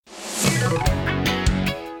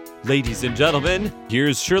Ladies and gentlemen,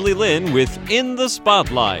 here's Shirley Lin with In the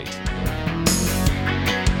Spotlight.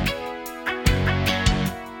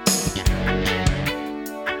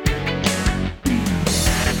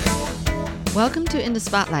 Welcome to In the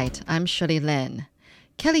Spotlight. I'm Shirley Lin.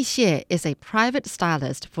 Kelly Hsieh is a private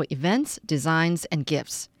stylist for events, designs, and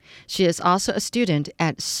gifts. She is also a student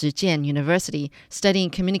at Shijian University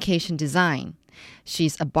studying communication design.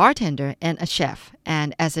 She's a bartender and a chef,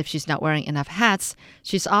 and as if she's not wearing enough hats,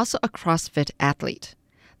 she's also a CrossFit athlete.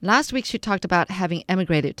 Last week, she talked about having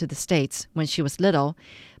emigrated to the States when she was little,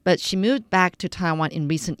 but she moved back to Taiwan in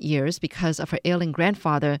recent years because of her ailing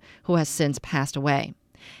grandfather, who has since passed away.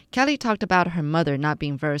 Kelly talked about her mother not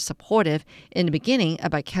being very supportive in the beginning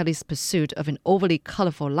about Kelly's pursuit of an overly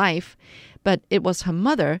colorful life, but it was her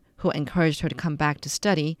mother who encouraged her to come back to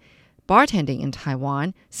study bartending in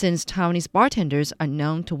Taiwan, since Taiwanese bartenders are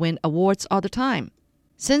known to win awards all the time.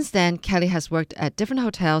 Since then, Kelly has worked at different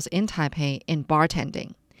hotels in Taipei in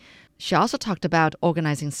bartending. She also talked about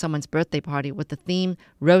organizing someone's birthday party with the theme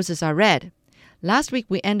Roses Are Red. Last week,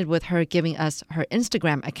 we ended with her giving us her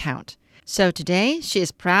Instagram account. So today, she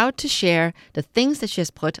is proud to share the things that she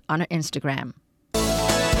has put on her Instagram.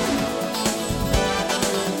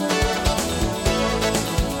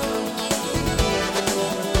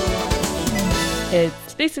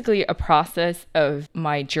 It's basically a process of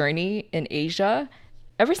my journey in Asia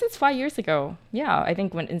ever since 5 years ago. Yeah, I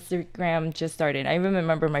think when Instagram just started, I even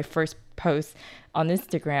remember my first post on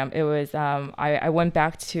Instagram. It was, I went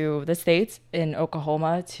back to the States in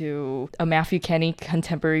Oklahoma to a Matthew Kenny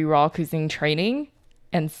contemporary raw cuisine training.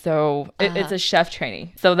 And so it's a chef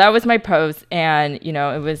training. So that was my post. And,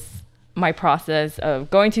 it was my process of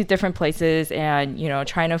going to different places and,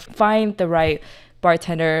 trying to find the right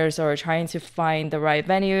bartenders or trying to find the right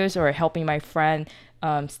venues or helping my friend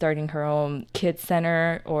starting her own kids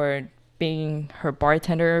center or being her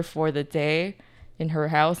bartender for the day in her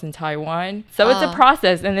house in Taiwan. So it's a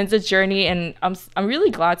process and it's a journey, and I'm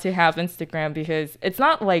really glad to have Instagram because it's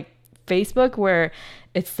not like Facebook where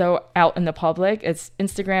it's so out in the public.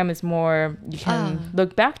 Instagram is more, you can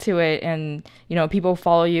look back to it and people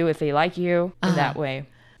follow you if they like you in that way.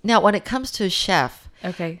 Now, when it comes to chef,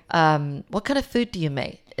 okay, what kind of food do you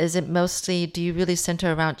make? Is it mostly, do you really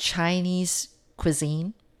center around Chinese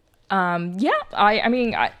cuisine? Yeah, I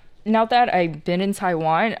mean, now that I've been in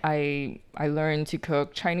Taiwan, I learned to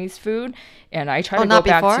cook Chinese food, and I try to go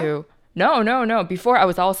back to... No. Before I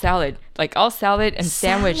was all salad, and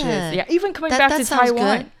sandwiches. Yeah, even coming back to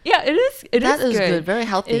Taiwan. Good. Yeah, it is. That is good. Very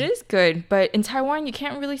healthy. It is good, but in Taiwan you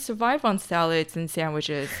can't really survive on salads and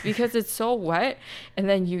sandwiches because it's so wet, and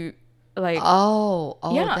then you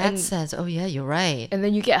that sense. Oh yeah, you're right. And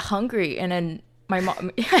then you get hungry, and then my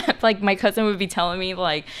mom, my cousin would be telling me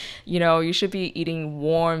you should be eating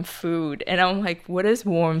warm food. And I'm like, what is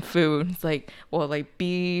warm food? It's like, well, like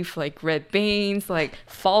beef, like red beans, like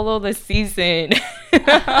follow the season.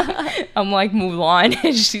 I'm like Mulan,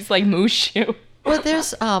 and she's like Mushu. Well,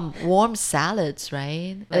 there's warm salads,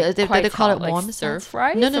 right? They call it warm stir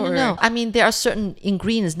fries? No. I mean, there are certain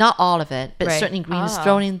ingredients, not all of it, but certain ingredients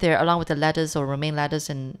thrown in there along with the lettuce or romaine lettuce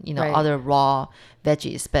and other raw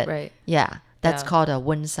veggies. But yeah. That's called a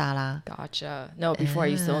wen sala. Gotcha. No, before I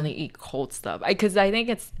used to only eat cold stuff because I think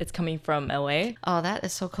it's coming from LA. Oh, that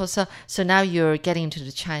is so cool. So now you're getting into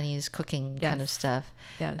the Chinese cooking kind of stuff.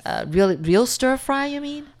 Yes. Real stir fry, you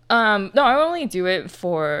mean? No, I only do it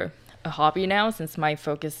for a hobby now since my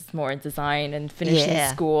focus is more in design and finishing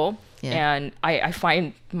school. Yeah. And I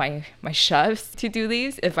find my chefs to do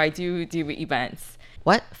these if I do events.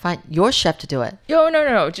 What? Find your chef to do it? No,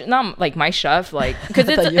 not like my chef, because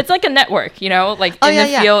it's like a network, in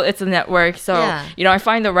the field, it's a network. So, I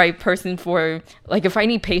find the right person for, if I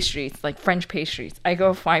need pastries, like French pastries, I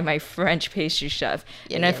go find my French pastry chef.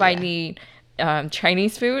 I need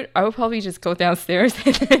Chinese food, I would probably just go downstairs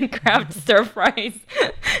and then grab stir fries.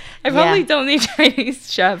 I probably don't need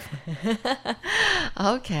Chinese chef.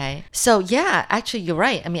 Okay. So yeah, actually you're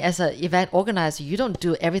right. I mean, as an event organizer, you don't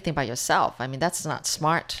do everything by yourself. I mean, that's not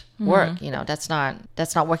smart work. That's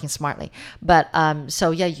not working smartly. But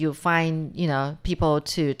so yeah, you find people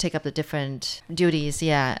to take up the different duties,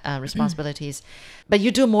 responsibilities. But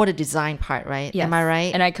you do more the design part, right? Yes. Am I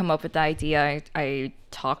right? And I come up with the idea. I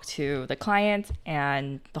talk to the client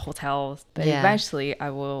and the hotels, but eventually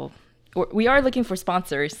we are looking for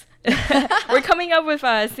sponsors. We're coming up with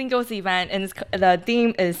a singles event, and the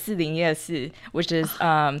theme is 士林夜市, which is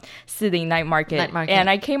士林 night market. And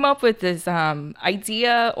I came up with this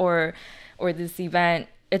idea or this event.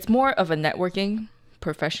 It's more of a networking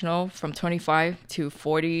professional from 25 to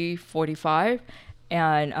 40, 45.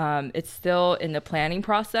 and it's still in the planning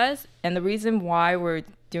process. And the reason why we're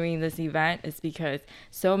doing this event is because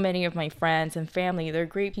so many of my friends and family, they're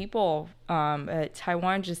great people at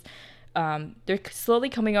Taiwan. Just they're slowly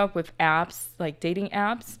coming up with apps, like dating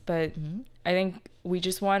apps, but I think we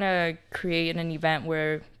just want to create an event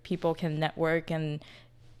where people can network and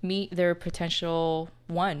meet their potential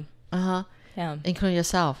one. Yeah, including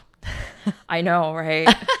yourself. I know, right?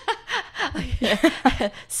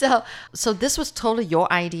 So this was totally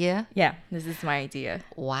your idea? Yeah, this is my idea.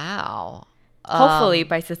 Wow. Hopefully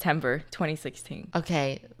by September 2016.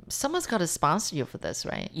 Okay, someone's got to sponsor you for this,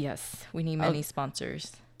 right? Yes, we need many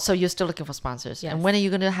sponsors. So you're still looking for sponsors. Yes. And when are you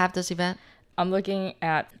going to have this event? I'm looking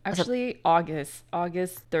at actually August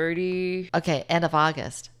 30. Okay, end of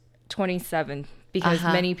August. 27, because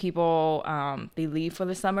many people they leave for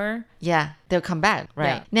the summer. Yeah, they'll come back,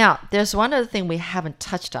 right? Yeah. Now, there's one other thing we haven't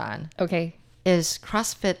touched on. Okay. Is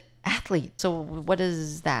CrossFit athlete. So what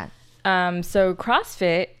is that? So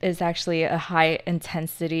CrossFit is actually a high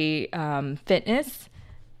intensity fitness,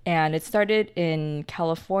 and it started in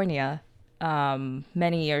California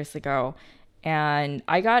many years ago. And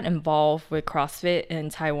I got involved with CrossFit in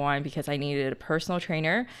Taiwan because I needed a personal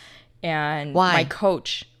trainer. And why? My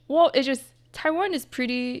coach, well, it's just Taiwan is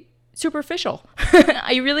pretty superficial.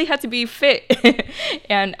 I really had to be fit.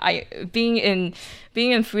 And being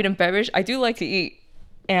in food and beverage, I do like to eat.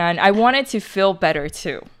 And I wanted to feel better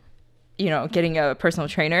too, getting a personal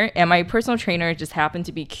trainer. And my personal trainer just happened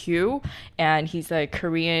to be Q, and he's a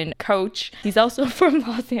Korean coach. He's also from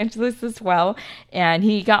Los Angeles as well. And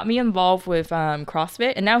he got me involved with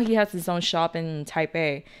CrossFit, and now he has his own shop in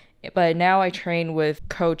Taipei. But now I train with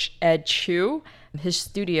Coach Ed Chu. His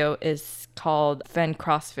studio is called Fen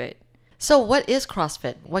CrossFit. So what is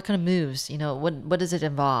CrossFit? What kind of moves? What does it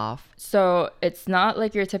involve? So it's not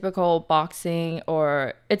like your typical boxing,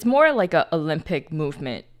 or it's more like an Olympic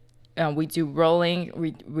movement. We do rolling,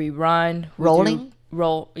 we run. Rolling?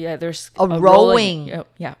 Yeah, there's a rowing.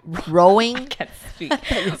 Yeah. Rowing? I can't speak.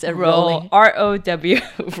 Rolling. ROW,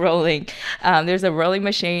 rolling. There's a rolling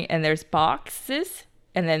machine, and there's boxes,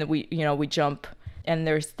 and then we jump, and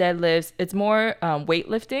there's deadlifts. It's more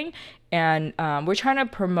weightlifting, and we're trying to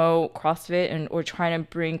promote CrossFit, and we're trying to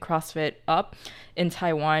bring CrossFit up in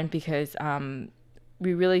Taiwan because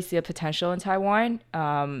we really see a potential in Taiwan.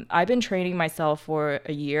 I've been training myself for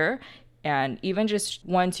a year, and even just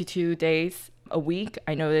 1 to 2 days a week,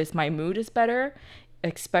 I notice my mood is better,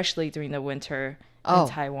 especially during the winter in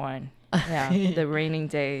Taiwan. Yeah, the raining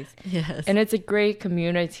days. Yes. And it's a great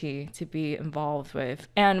community to be involved with.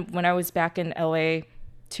 And when I was back in LA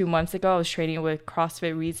 2 months ago, I was training with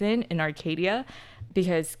CrossFit Reason in Arcadia,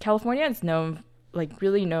 because California is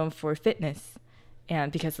really known for fitness.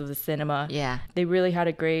 And because of the cinema, they really had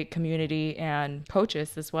a great community and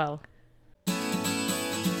coaches as well.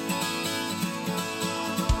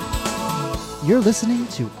 You're listening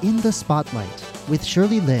to In the Spotlight with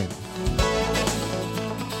Shirley Lin.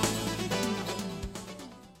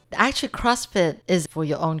 Actually, CrossFit is for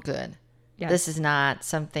your own good. Yes. This is not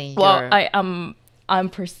something I'm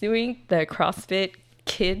pursuing the CrossFit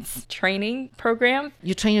kids training program.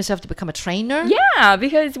 You train yourself to become a trainer? Yeah,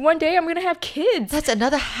 because one day I'm gonna have kids. That's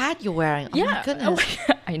another hat you're wearing. Oh my goodness.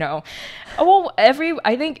 I know. Well, I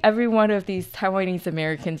think every one of these Taiwanese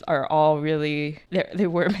Americans are all really they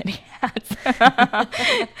wear many hats. But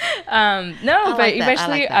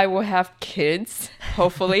eventually I will have kids,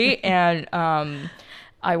 hopefully, and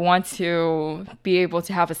I want to be able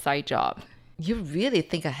to have a side job. You really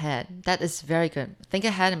think ahead. That is very good. Think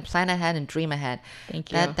ahead and plan ahead and dream ahead.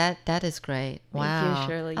 Thank you. That is great. Wow. Thank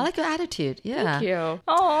you, Shirley. I like your attitude. Yeah. Thank you.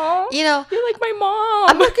 Oh, you're like my mom.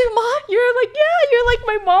 I'm like your mom. You're like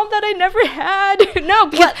my mom that I never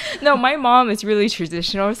had. No, my mom is really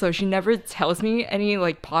traditional, so she never tells me any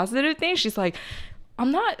positive things. She's like,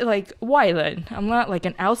 I'm not Wylan. I'm not like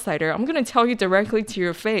an outsider. I'm gonna tell you directly to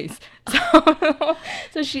your face. So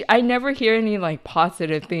I never hear any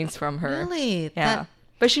positive things from her. Really? Yeah.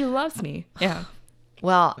 But she loves me. Yeah.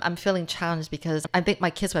 Well, I'm feeling challenged because I think my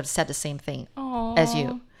kids would have said the same thing as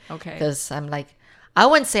you. Okay. Because I'm I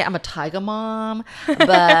wouldn't say I'm a tiger mom,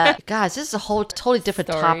 but guys, this is a whole totally different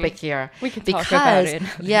topic here. We can talk about it.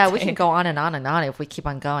 We can go on and on and on if we keep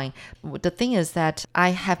on going. The thing is that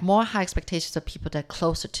I have more high expectations of people that are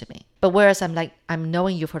closer to me. But whereas I'm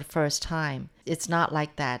knowing you for the first time, it's not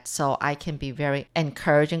like that. So I can be very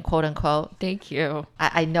encouraging, quote unquote. Thank you.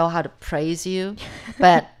 I know how to praise you,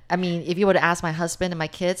 but I mean, if you were to ask my husband and my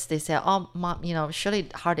kids, they say, "Oh, mom, Shirley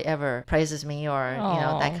hardly ever praises me," or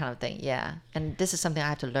that kind of thing. Yeah, and this is something I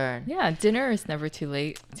have to learn. Yeah, dinner is never too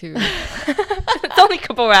late. It's only a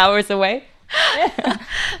couple of hours away.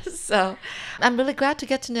 So I'm really glad to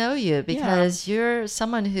get to know you because you're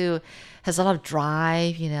someone who has a lot of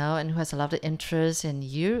drive, and who has a lot of interest, and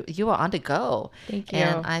you are on the go. Thank you.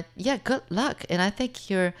 And good luck. And I think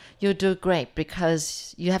you'll do great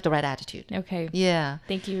because you have the right attitude. Okay. Yeah.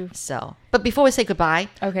 Thank you. So, but before we say goodbye,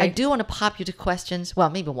 Okay. I do want to pop you to questions.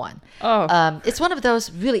 Well, maybe one. Oh. It's one of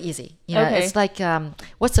those really easy. Okay. It's like,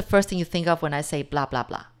 what's the first thing you think of when I say blah, blah,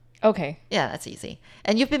 blah? Okay. Yeah, that's easy.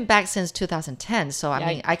 And you've been back since 2010. So, I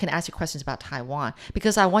mean, I can ask you questions about Taiwan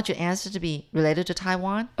because I want your answer to be related to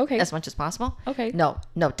Taiwan as much as possible. Okay. No,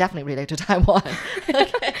 definitely related to Taiwan.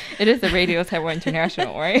 Okay. It is the Radio Taiwan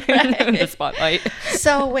International, right? The spotlight.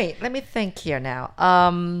 So, wait, let me think here now.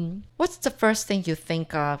 What's the first thing you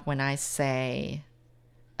think of when I say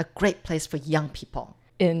a great place for young people?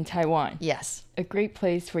 In Taiwan. Yes. A great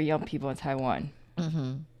place for young people in Taiwan.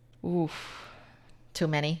 Mm-hmm. Oof. Too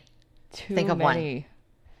many? Think of many. one.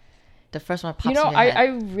 The first one pops in your I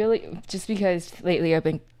head. really, just because lately I've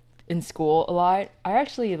been in school a lot, I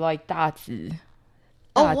actually like Dazi.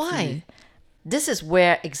 Oh, why? This is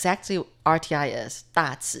where exactly RTI is.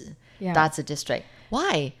 Dazi. Yeah. Dazi district.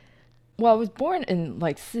 Why? Well, I was born in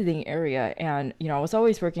like Siling area, and I was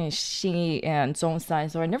always working in Xinyi and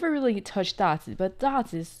Zhongshan, so I never really touched Dazi. But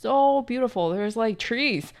Dazi is so beautiful. There's like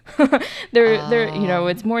trees.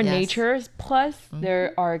 It's more nature. Plus,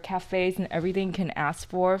 there are cafes and everything you can ask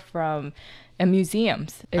for and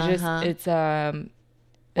museums. It's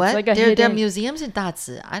What? like a there are hidden museums in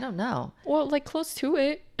Dazi. I don't know. Well, like close to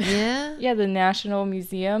it. Yeah. Yeah, the National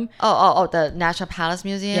Museum. Oh, the National Palace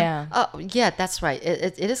Museum. Yeah. Oh, yeah, that's right.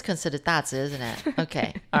 It is considered Dazi, isn't it?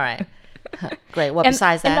 Okay. All right. Great. Well,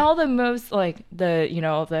 besides that, and all the most like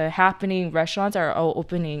the happening restaurants are all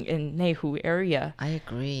opening in Neihu area. I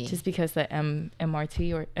agree. Just because the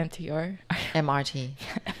MRT or MTR. MRT.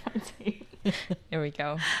 MRT. There we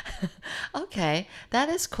go. Okay, that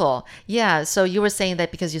is cool. Yeah, so you were saying that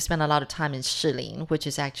because you spend a lot of time in Shilin, which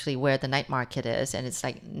is actually where the night market is, and it's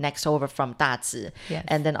like next over from Dazi. Yes.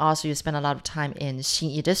 And then also you spend a lot of time in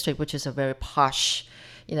Xinyi district, which is a very posh,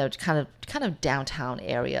 kind of downtown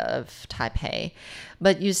area of Taipei.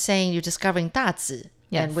 But you're saying you're discovering Dazi.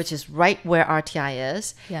 Yes. And which is right where RTI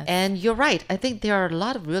is. Yes. And you're right. I think there are a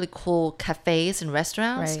lot of really cool cafes and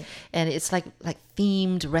restaurants. Right. And it's like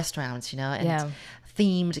themed restaurants, and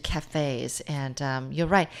themed cafes. And you're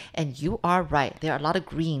right. And you are right. There are a lot of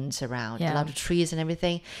greens around, a lot of trees and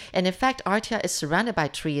everything. And in fact, RTI is surrounded by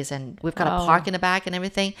trees, and we've got a park in the back and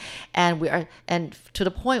everything. And and to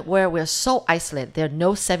the point where we're so isolated. There are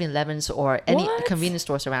no 7-Elevens or any convenience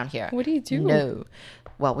stores around here. What do you do? No.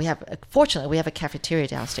 Well, fortunately, we have a cafeteria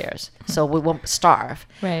downstairs, so we won't starve.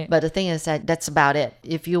 Right. But the thing is that's about it.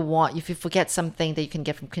 If you forget something that you can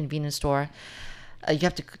get from convenience store, you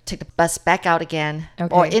have to take the bus back out again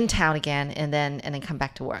or in town again, and then come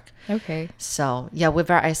back to work. Okay. So yeah, we're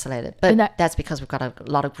very isolated, but that's because we've got a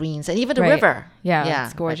lot of greens and even the river. Yeah,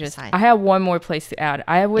 it's gorgeous. I have one more place to add.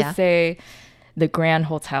 I would say the Grand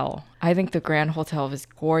Hotel. I think the Grand Hotel is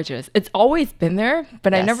gorgeous. It's always been there,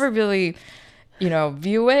 but I never really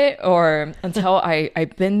view it or until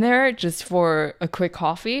I've been there just for a quick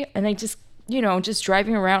coffee, and I just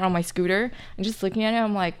driving around on my scooter and just looking at it,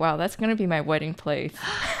 I'm like, wow, that's gonna be my wedding place.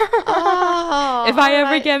 If I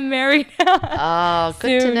ever get married. Oh,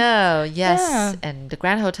 good to know. Yes. Yeah. And the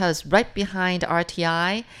Grand Hotel is right behind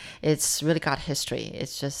RTI. It's really got history.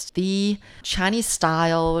 It's just the Chinese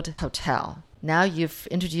styled hotel. Now you've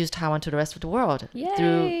introduced Taiwan to the rest of the world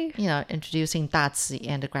through, introducing Dazi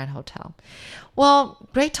and the Grand Hotel. Well,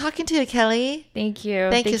 great talking to you, Kelly. Thank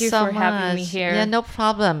you. Thank you so for much. having me here. Yeah, no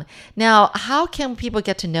problem. Now, how can people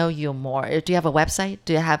get to know you more? Do you have a website?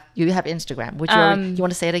 Do you have Instagram? You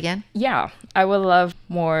want to say it again? Yeah, I would love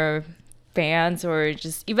more fans or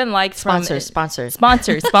just even like sponsors. sponsors. On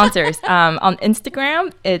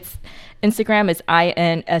Instagram, Instagram is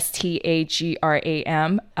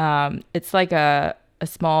Instagram. It's like a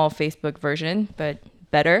small Facebook version, but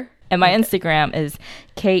better. And my Instagram is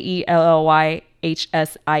KELLYHSIEH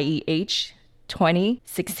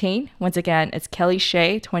 2016. Once again, it's Kelly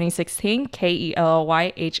Hsieh 2016,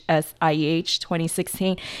 KELLYHSIEH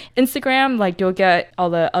 2016. Instagram, like you'll get all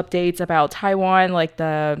the updates about Taiwan, like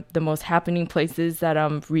the most happening places that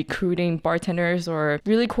I'm recruiting bartenders or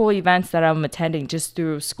really cool events that I'm attending just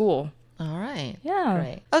through school. All right. Yeah.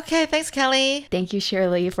 Great. Okay, thanks, Kelly. Thank you,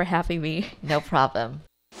 Shirley, for having me. No problem.